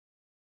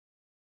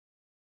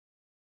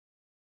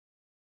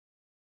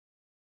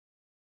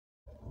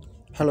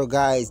Hello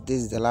guys,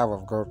 this is the Love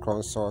of God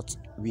Consult.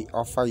 We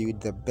offer you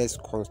the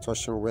best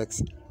construction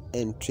works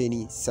and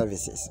training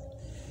services.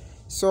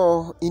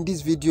 So in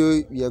this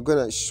video, we are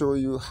going to show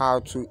you how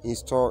to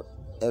install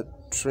a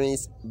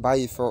Trans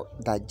Biofuel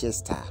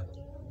digester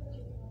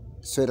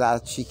so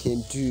that you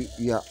can do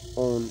your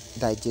own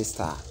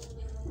digester.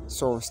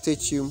 So stay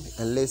tuned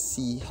and let's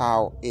see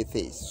how it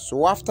is.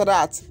 So after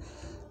that,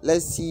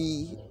 let's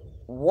see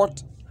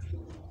what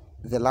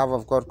the Love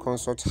of God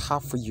Consult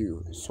have for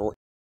you. So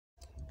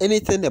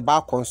anything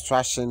about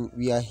construction,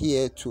 we are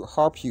here to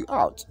help you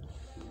out.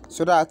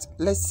 So that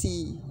let's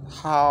see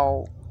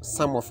how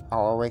some of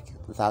our work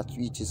that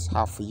we just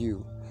have for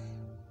you,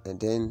 and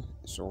then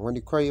so when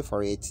you query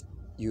for it,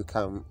 you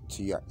come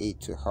to your aid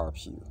to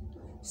help you.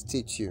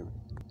 Stay tuned.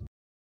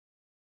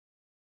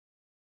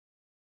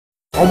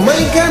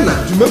 Ɔman Ghana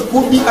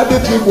dwumakuo bi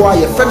abɛpie a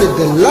yɛfrɛ no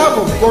the Love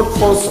of God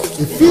Consult.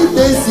 Ɛfiri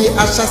dansie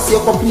ahyɛseɛ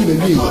kɔpem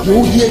baabi a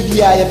yɛwohia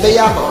biara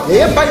yɛbɛyɛ ama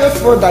yɛyɛ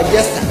biofuel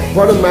digester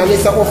bɔno maa ne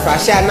sɛ wofra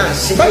hyɛ a na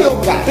ahye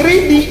bioga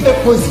 3D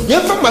epoxy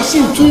yɛmfa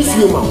machine tu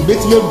nsuo ma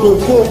wobɛtumi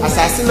adonko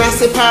asase no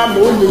ase paa ma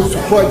ɔnyɛ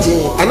nsukɔ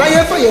gyee anaa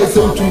yɛmfa yɛn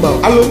nsa ntu ma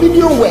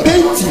aluminium wɛ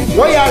painting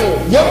wɔyare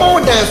yɛma wo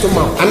dan so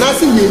ma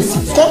anaasɛ yɛnsi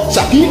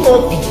sculpture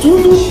pop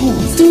tulu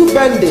steel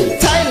bending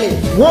tiling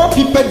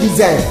wallpaper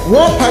design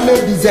wall panel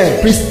design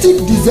prestige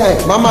design,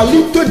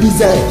 Mamalito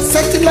design,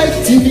 satellite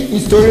TV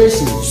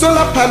installation,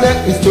 solar panel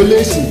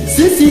installation,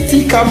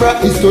 CCTV camera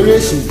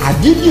installation.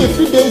 Adidi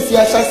evidence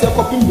ya shase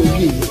kopim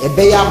bebi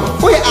ebeyama.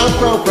 Oye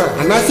ankran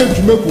anase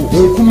dwumako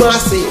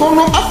enkumase.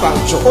 Kono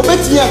afancho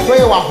obeti ya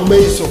frɛ wa homa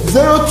yi so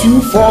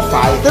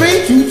 0245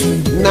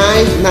 322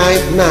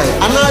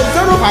 999 ana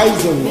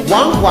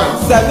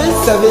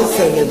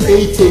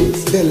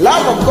 05011777788. The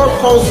Love of God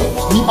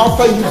Consult, we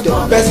offer you the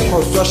best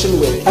construction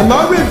work. And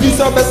my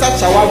visa best at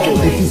Chawajo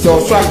if it's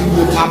also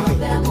happen.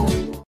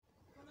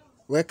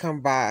 Welcome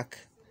back,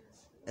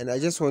 and I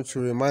just want to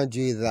remind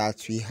you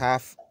that we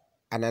have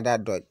another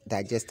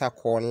digester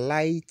called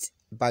Light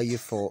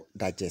Biofuel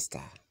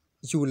Digester.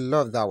 You will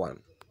love that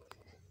one.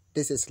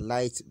 This is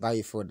Light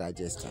Biofuel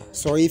Digester.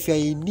 So if you're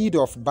in need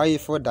of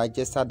biofuel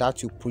digester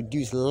that will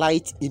produce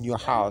light in your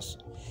house,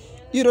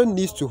 you don't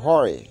need to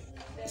hurry.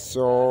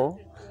 So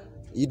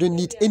you don't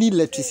need any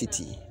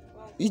electricity.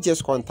 You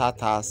just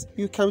contact us,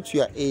 you come to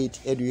your aid,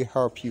 and we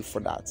help you for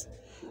that.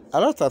 A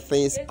lot of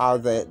things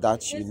out there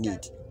that you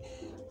need.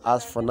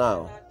 As for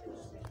now,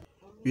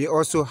 we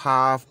also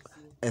have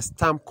a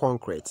stamp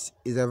concrete.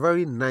 It's a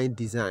very nice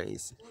design.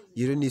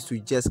 You don't need to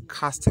just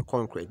cast a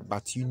concrete,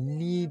 but you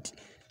need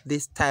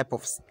this type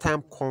of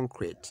stamp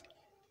concrete.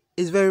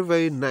 It's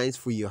very nice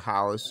for your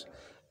house,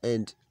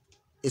 and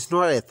it's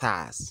not a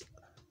task.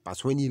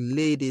 But when you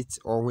laid it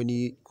or when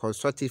you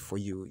construct it for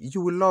you,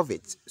 you will love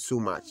it so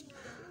much.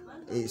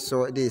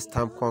 So it is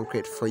stamp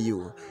concrete for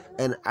you.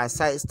 And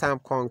aside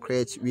stamp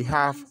concrete, we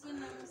have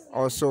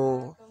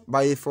also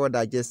biofuel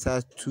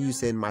digester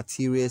tools and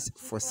materials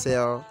for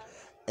sale.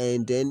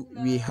 And then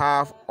we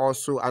have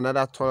also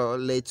another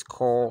toilet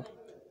called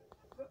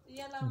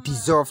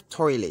Dissolve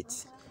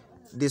Toilet.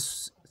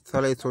 This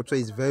toilet also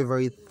is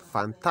very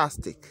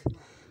fantastic,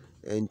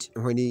 and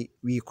when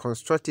we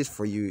construct it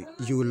for you,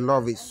 you will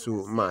love it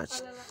so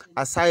much.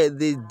 Aside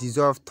the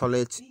Dissolve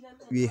Toilet,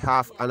 we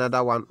have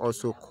another one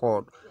also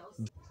called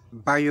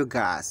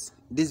biogas.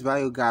 This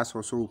biogas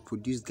also will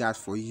produce gas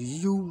for you.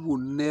 You will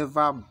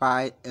never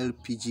buy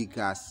LPG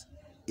gas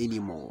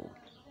anymore.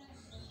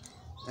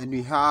 And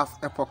we have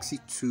epoxy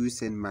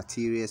tools and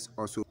materials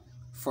also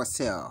for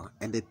sale,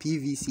 and the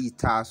PVC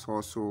tiles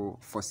also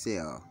for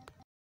sale.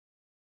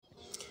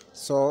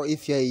 So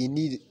if you're in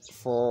need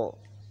for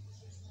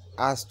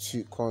us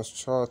to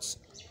construct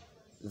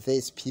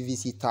this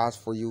PVC tiles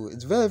for you,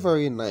 it's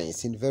very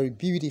nice and very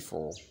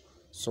beautiful.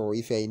 So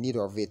if you're in need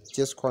of it,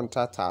 just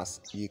contact us,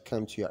 we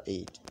come to your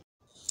aid.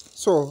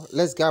 So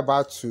let's get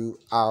back to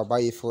our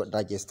biofuel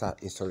digester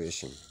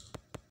installation.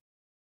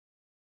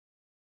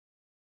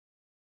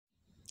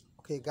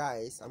 Okay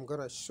guys, I'm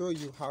gonna show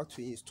you how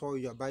to install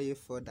your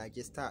biofuel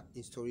digester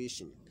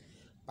installation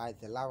by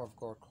the Love of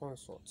God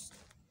Consults.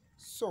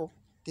 So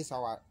this is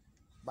our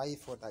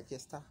biofuel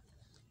digester.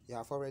 You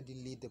have already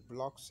laid the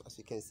blocks. As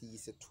you can see,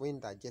 it's a twin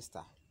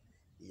digester.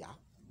 Yeah,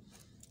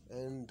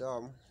 and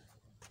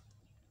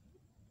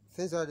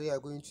things that we are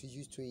going to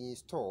use to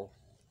install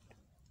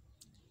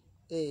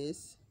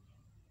is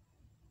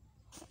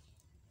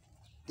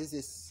this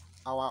is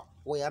our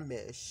wire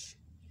mesh,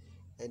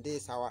 and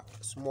this is our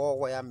small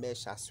wire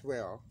mesh as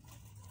well,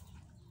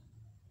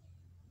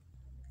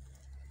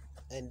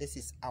 and this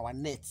is our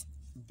net,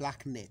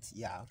 black net.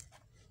 Yeah,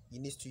 you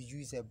need to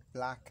use a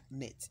black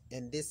net,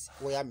 and this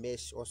wire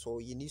mesh also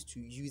you need to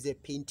use a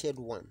painted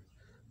one.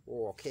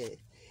 Okay,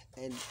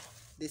 and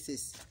this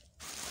is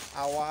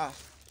our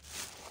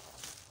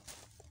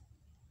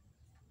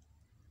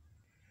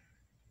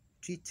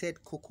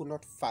treated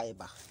coconut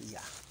fiber.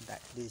 Yeah,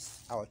 that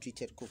is our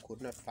treated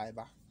coconut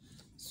fiber.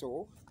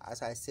 So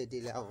as I said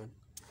earlier on,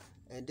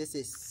 and this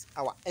is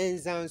our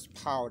enzymes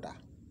powder,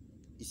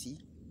 you see.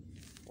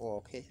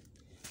 Okay,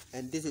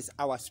 and this is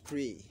our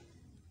spray.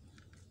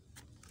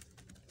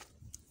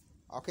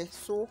 Okay,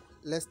 so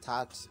let's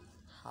start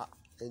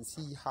and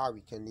see how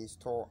we can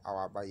install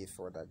our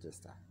BioFlow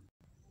digester.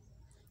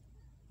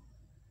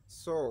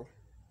 So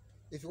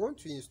if you want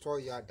to install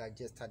your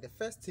digester, the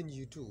first thing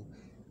you do,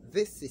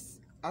 this is,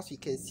 as you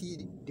can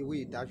see, the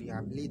way that we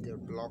have laid the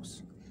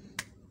blocks.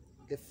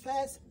 The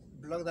first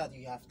block that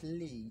you have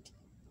laid,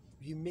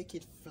 you make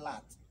it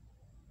flat,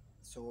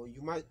 so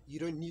you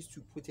don't need to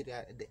put it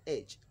at the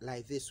edge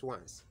like this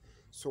ones.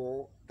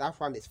 So that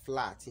one is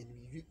flat,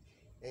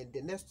 and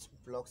the next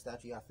blocks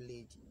that you have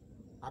laid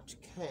up to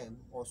cam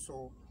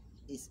also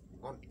is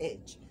on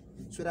edge,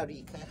 so that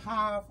you can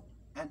have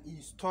an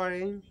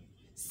installing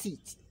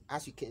seat,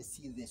 as you can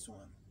see this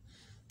one.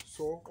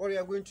 So all you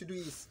are going to do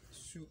is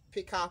to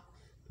pick up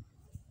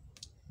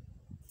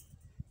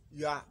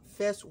your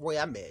first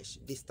wire mesh,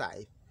 this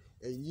type,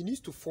 and you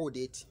need to fold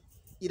it.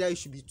 Either it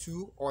should be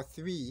 2 or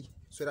 3,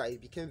 so that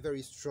it became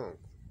very strong.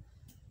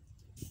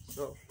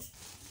 So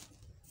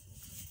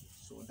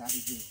that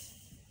is it.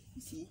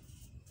 You see,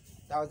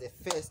 that was the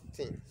first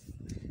thing.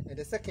 And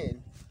the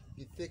second,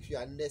 you take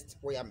your next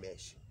wire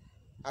mesh,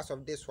 as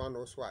of this one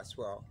also as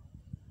well.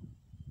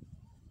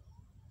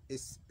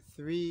 It's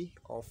 3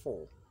 or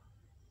 4.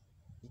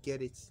 You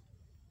get it?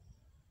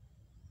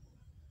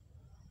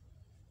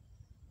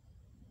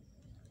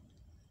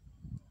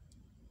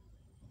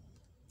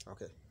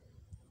 Okay.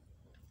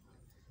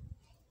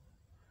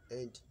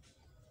 And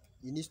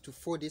you need to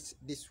fold it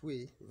this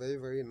way, very,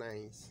 very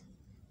nice.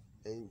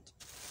 And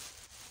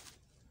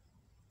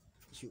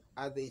you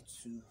add it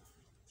to,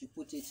 you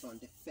put it on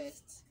the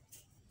first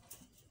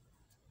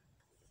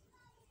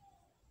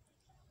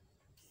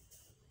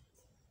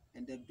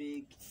and the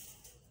big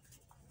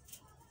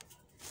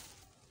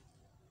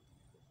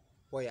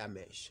wire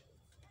mesh.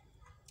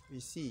 You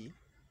see?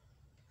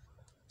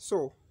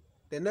 So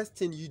the next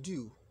thing you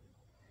do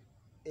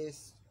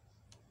is,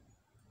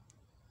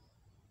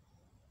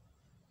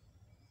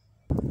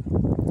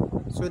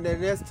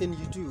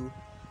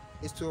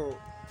 to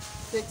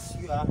fix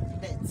your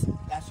net.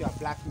 That's your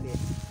black net.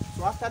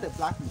 So after the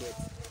black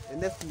net, the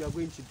next thing you're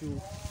going to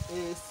do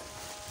is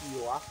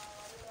your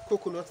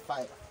coconut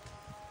fiber,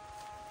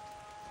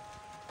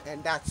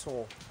 and that's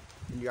all,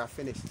 and you are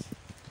finished.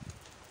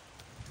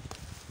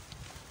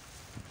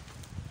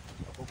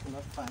 Your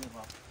coconut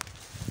fiber.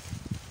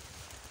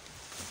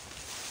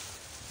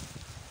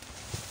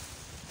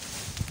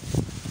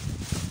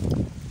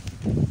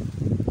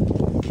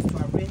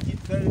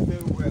 Very,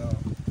 very well.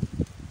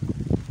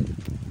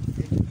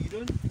 And you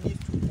don't need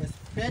to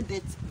expand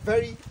it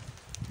very,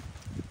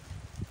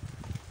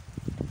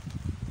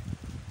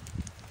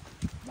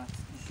 but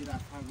you should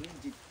have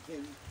arranged it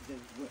very, very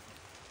well.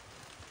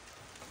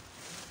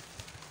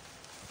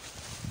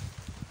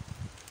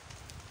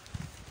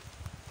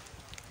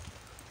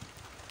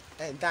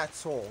 And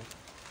that's all.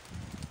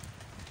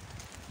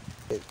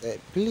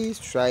 Please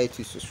try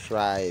to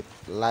subscribe,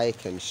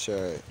 like, and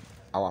share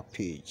our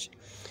page.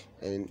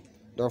 And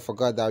don't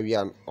forget that we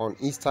are on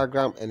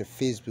Instagram and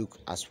Facebook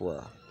as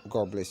well.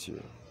 God bless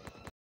you.